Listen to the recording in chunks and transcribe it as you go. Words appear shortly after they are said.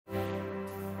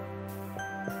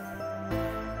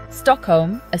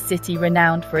Stockholm, a city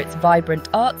renowned for its vibrant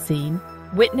art scene,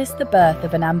 witnessed the birth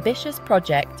of an ambitious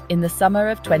project in the summer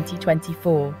of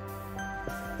 2024.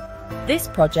 This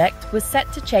project was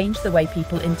set to change the way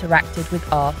people interacted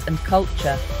with art and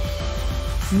culture.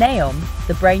 Naom,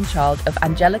 the brainchild of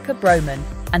Angelica Broman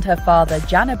and her father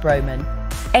Jana Broman,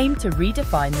 aimed to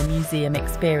redefine the museum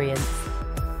experience.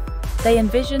 They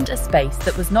envisioned a space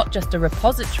that was not just a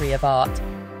repository of art,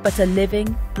 but a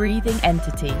living, breathing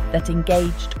entity that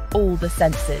engaged all the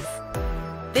senses.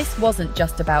 This wasn't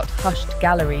just about hushed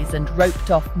galleries and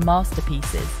roped-off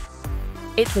masterpieces.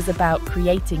 It was about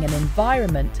creating an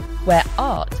environment where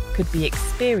art could be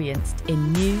experienced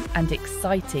in new and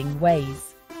exciting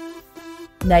ways.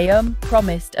 Naom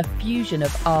promised a fusion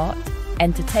of art,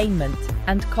 entertainment,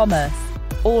 and commerce,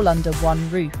 all under one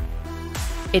roof.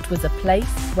 It was a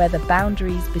place where the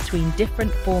boundaries between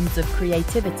different forms of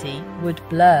creativity would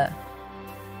blur.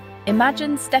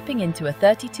 Imagine stepping into a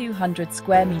 3,200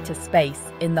 square metre space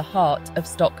in the heart of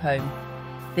Stockholm.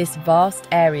 This vast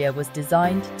area was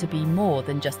designed to be more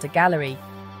than just a gallery.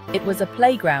 It was a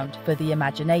playground for the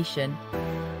imagination.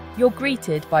 You're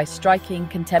greeted by striking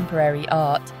contemporary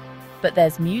art, but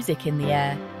there's music in the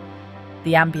air.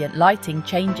 The ambient lighting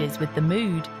changes with the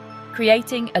mood,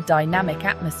 creating a dynamic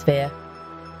atmosphere.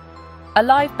 A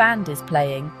live band is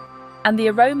playing, and the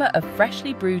aroma of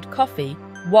freshly brewed coffee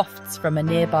wafts from a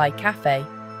nearby cafe.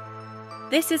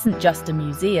 This isn't just a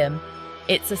museum,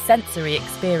 it's a sensory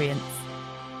experience.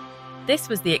 This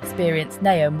was the experience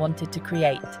Naom wanted to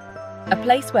create, a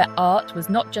place where art was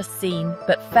not just seen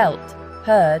but felt,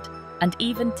 heard, and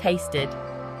even tasted.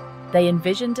 They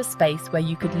envisioned a space where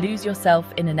you could lose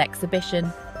yourself in an exhibition,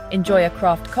 enjoy a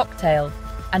craft cocktail,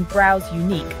 and browse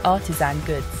unique artisan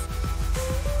goods.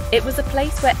 It was a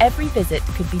place where every visit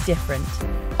could be different,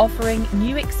 offering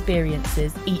new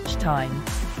experiences each time.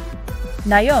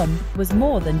 Naom was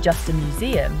more than just a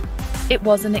museum, it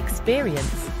was an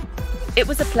experience. It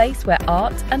was a place where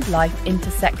art and life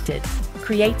intersected,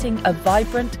 creating a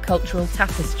vibrant cultural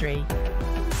tapestry.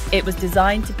 It was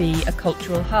designed to be a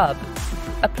cultural hub,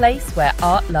 a place where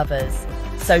art lovers,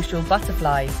 social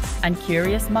butterflies, and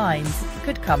curious minds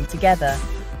could come together.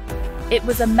 It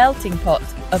was a melting pot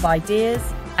of ideas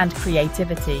and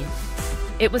creativity.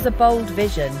 It was a bold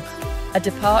vision, a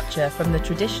departure from the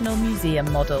traditional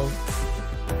museum model.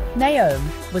 Naom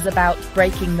was about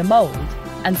breaking the mold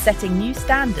and setting new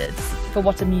standards for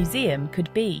what a museum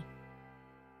could be.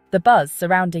 The buzz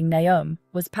surrounding Naom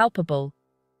was palpable.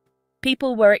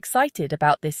 People were excited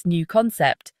about this new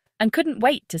concept and couldn't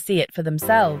wait to see it for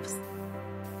themselves.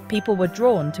 People were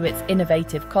drawn to its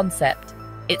innovative concept,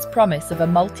 its promise of a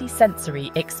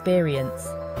multi-sensory experience.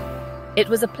 It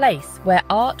was a place where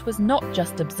art was not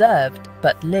just observed,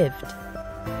 but lived.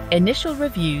 Initial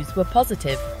reviews were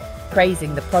positive,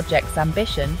 praising the project's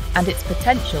ambition and its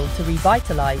potential to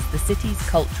revitalize the city's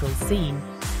cultural scene.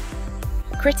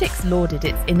 Critics lauded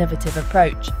its innovative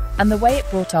approach and the way it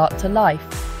brought art to life.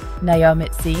 Naom,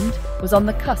 it seemed, was on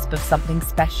the cusp of something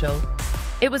special.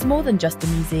 It was more than just a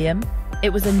museum,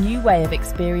 it was a new way of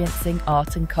experiencing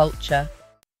art and culture.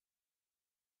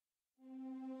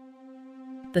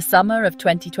 The summer of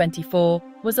 2024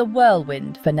 was a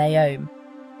whirlwind for Naom.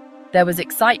 There was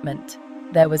excitement,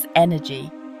 there was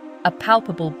energy, a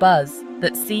palpable buzz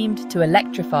that seemed to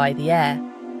electrify the air.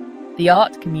 The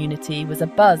art community was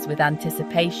abuzz with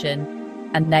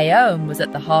anticipation, and Naom was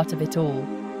at the heart of it all.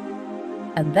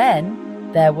 And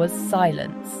then there was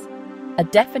silence, a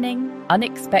deafening,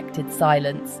 unexpected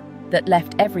silence that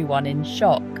left everyone in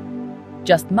shock.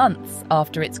 Just months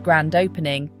after its grand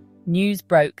opening, news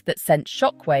broke that sent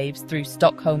shockwaves through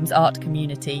Stockholm's art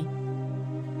community.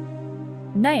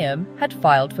 Naom had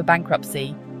filed for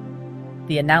bankruptcy.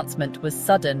 The announcement was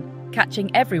sudden,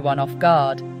 catching everyone off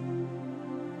guard.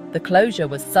 The closure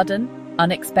was sudden,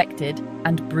 unexpected,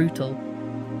 and brutal.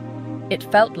 It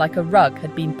felt like a rug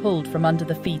had been pulled from under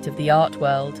the feet of the art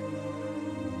world.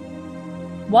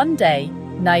 One day,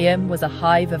 Naom was a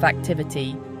hive of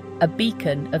activity, a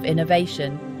beacon of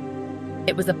innovation.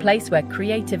 It was a place where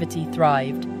creativity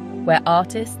thrived, where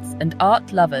artists and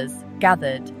art lovers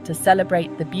gathered to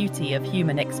celebrate the beauty of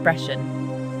human expression.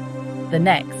 The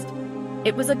next,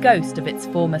 it was a ghost of its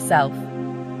former self,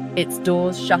 its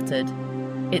doors shuttered,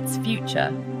 its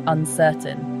future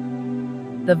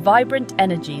uncertain. The vibrant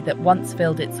energy that once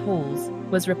filled its halls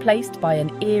was replaced by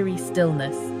an eerie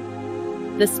stillness.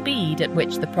 The speed at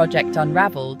which the project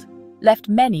unravelled left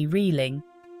many reeling,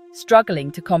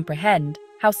 struggling to comprehend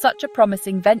how such a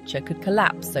promising venture could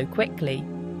collapse so quickly.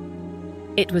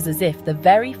 It was as if the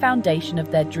very foundation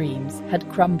of their dreams had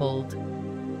crumbled.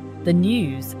 The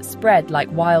news spread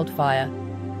like wildfire.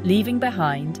 leaving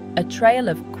behind a trail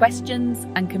of questions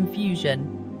and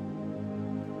confusion.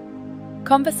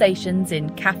 Conversations in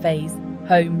cafes,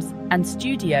 homes, and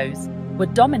studios were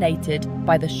dominated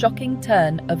by the shocking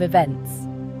turn of events.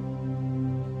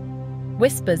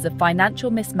 Whispers of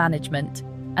financial mismanagement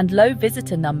and low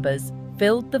visitor numbers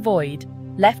filled the void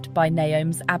left by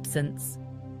Naom's absence.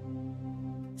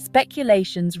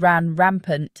 Speculations ran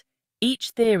rampant,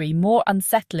 each theory more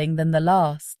unsettling than the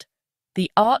last. The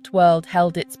art world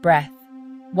held its breath,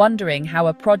 wondering how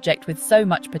a project with so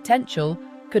much potential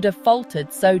could have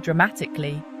faltered so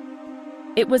dramatically.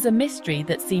 It was a mystery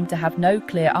that seemed to have no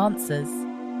clear answers.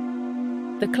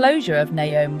 The closure of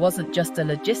Naom wasn't just a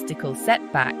logistical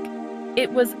setback,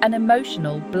 it was an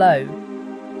emotional blow.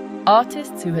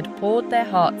 Artists who had poured their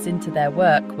hearts into their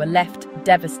work were left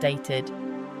devastated.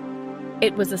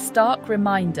 It was a stark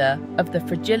reminder of the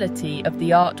fragility of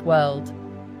the art world,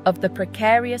 of the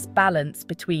precarious balance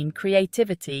between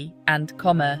creativity and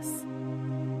commerce.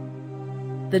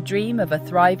 The dream of a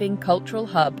thriving cultural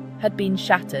hub had been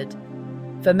shattered.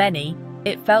 For many,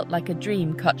 it felt like a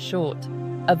dream cut short,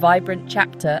 a vibrant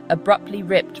chapter abruptly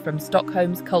ripped from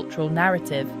Stockholm's cultural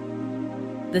narrative.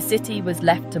 The city was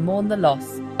left to mourn the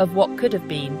loss of what could have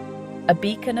been a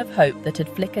beacon of hope that had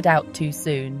flickered out too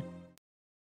soon.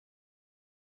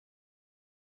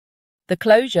 The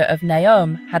closure of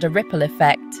Naom had a ripple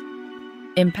effect,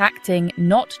 impacting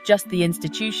not just the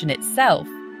institution itself,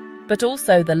 but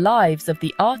also the lives of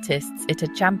the artists it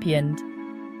had championed.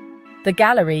 The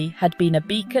gallery had been a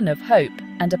beacon of hope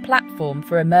and a platform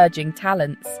for emerging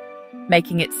talents,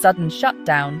 making its sudden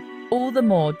shutdown all the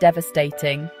more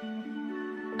devastating.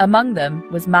 Among them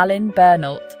was Malin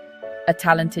Bernalt, a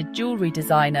talented jewellery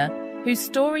designer whose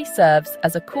story serves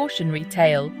as a cautionary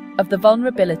tale of the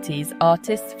vulnerabilities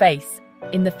artists face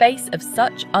in the face of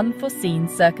such unforeseen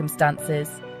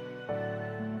circumstances.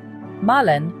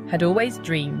 Malin had always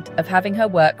dreamed of having her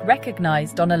work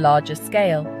recognised on a larger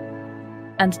scale,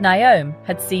 and Naom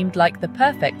had seemed like the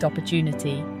perfect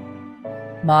opportunity.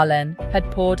 Malin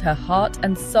had poured her heart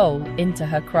and soul into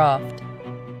her craft.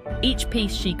 Each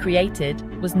piece she created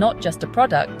was not just a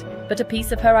product, but a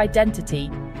piece of her identity,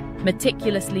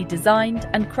 meticulously designed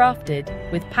and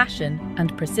crafted with passion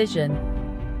and precision.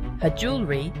 Her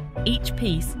jewellery, each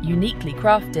piece uniquely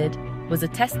crafted, was a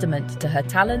testament to her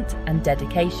talent and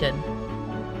dedication.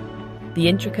 The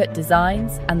intricate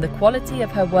designs and the quality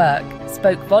of her work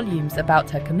spoke volumes about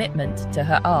her commitment to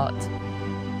her art.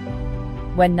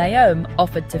 When Naom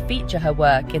offered to feature her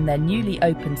work in their newly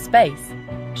opened space,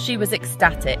 she was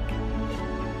ecstatic.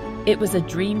 It was a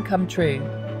dream come true,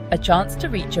 a chance to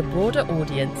reach a broader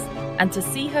audience and to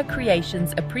see her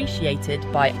creations appreciated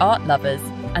by art lovers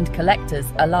and collectors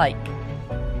alike.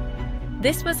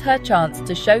 This was her chance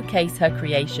to showcase her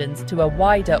creations to a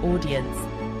wider audience,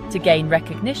 to gain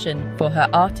recognition for her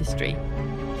artistry.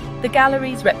 The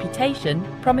gallery's reputation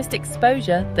promised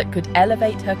exposure that could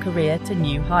elevate her career to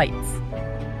new heights.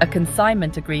 A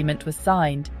consignment agreement was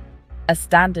signed, a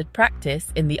standard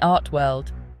practice in the art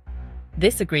world.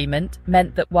 This agreement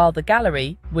meant that while the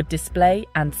gallery would display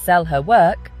and sell her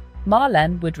work,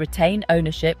 Malin would retain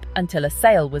ownership until a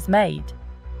sale was made.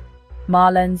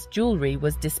 Malin's jewellery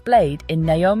was displayed in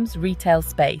Naom's retail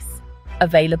space,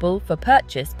 available for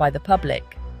purchase by the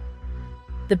public.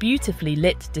 The beautifully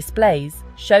lit displays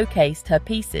showcased her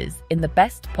pieces in the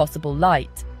best possible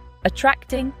light,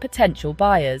 attracting potential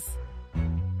buyers.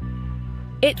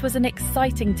 It was an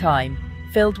exciting time,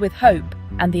 filled with hope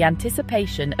and the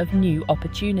anticipation of new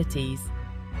opportunities.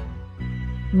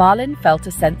 Malin felt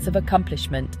a sense of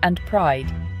accomplishment and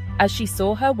pride as she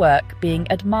saw her work being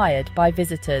admired by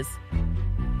visitors.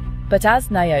 But as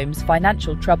Naom's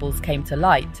financial troubles came to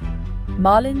light,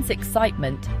 Malin's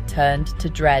excitement turned to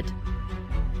dread.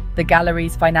 The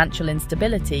gallery's financial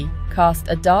instability cast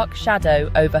a dark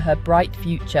shadow over her bright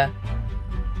future.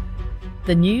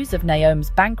 The news of Naom's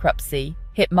bankruptcy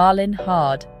hit Malin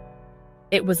hard.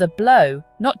 It was a blow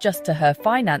not just to her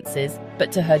finances,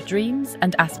 but to her dreams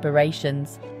and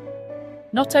aspirations.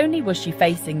 Not only was she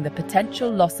facing the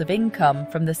potential loss of income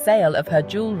from the sale of her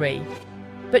jewellery,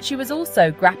 but she was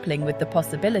also grappling with the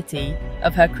possibility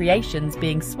of her creations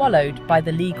being swallowed by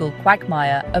the legal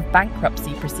quagmire of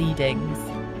bankruptcy proceedings.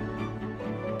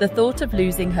 The thought of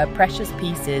losing her precious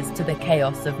pieces to the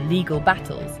chaos of legal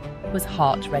battles was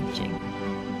heart-wrenching.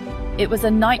 It was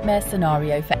a nightmare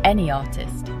scenario for any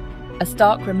artist, a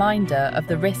stark reminder of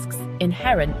the risks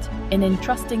inherent in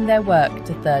entrusting their work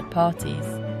to third parties.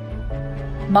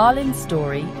 Malin's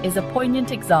story is a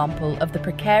poignant example of the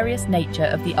precarious nature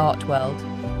of the art world,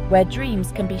 where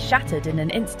dreams can be shattered in an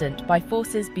instant by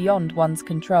forces beyond one's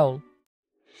control.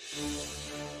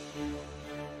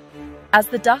 As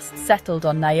the dust settled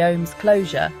on Naom's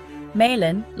closure,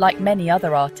 Malin, like many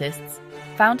other artists,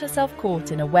 found herself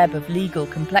caught in a web of legal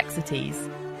complexities.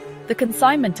 The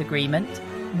consignment agreement,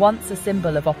 once a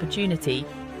symbol of opportunity,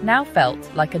 now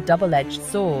felt like a double-edged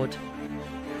sword.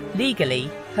 Legally,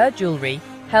 her jewellery,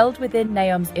 held within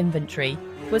Naom's inventory,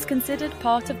 was considered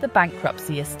part of the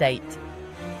bankruptcy estate.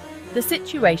 The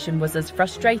situation was as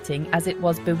frustrating as it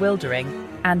was bewildering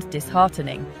and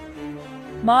disheartening.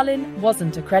 Malin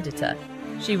wasn't a creditor,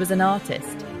 she was an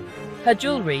artist. Her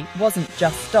jewellery wasn't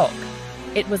just stock,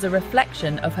 it was a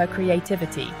reflection of her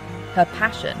creativity, her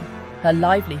passion, her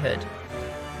livelihood.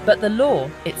 But the law,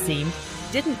 it seemed,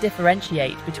 didn't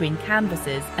differentiate between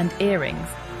canvases and earrings,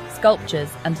 sculptures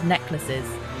and necklaces.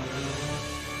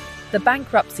 The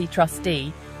bankruptcy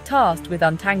trustee, tasked with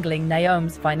untangling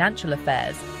Naom's financial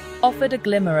affairs, offered a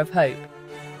glimmer of hope.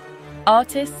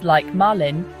 Artists like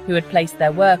Malin, who had placed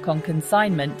their work on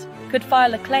consignment, could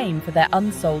file a claim for their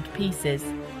unsold pieces.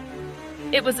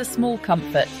 It was a small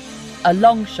comfort, a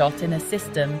long shot in a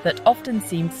system that often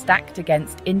seemed stacked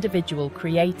against individual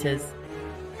creators.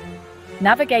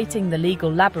 Navigating the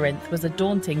legal labyrinth was a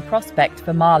daunting prospect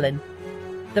for Malin.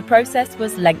 The process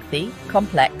was lengthy,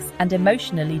 complex, and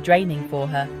emotionally draining for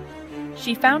her.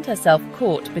 She found herself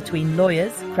caught between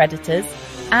lawyers, creditors,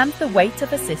 and the weight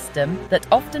of a system that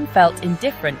often felt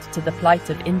indifferent to the plight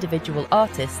of individual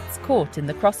artists caught in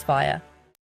the crossfire.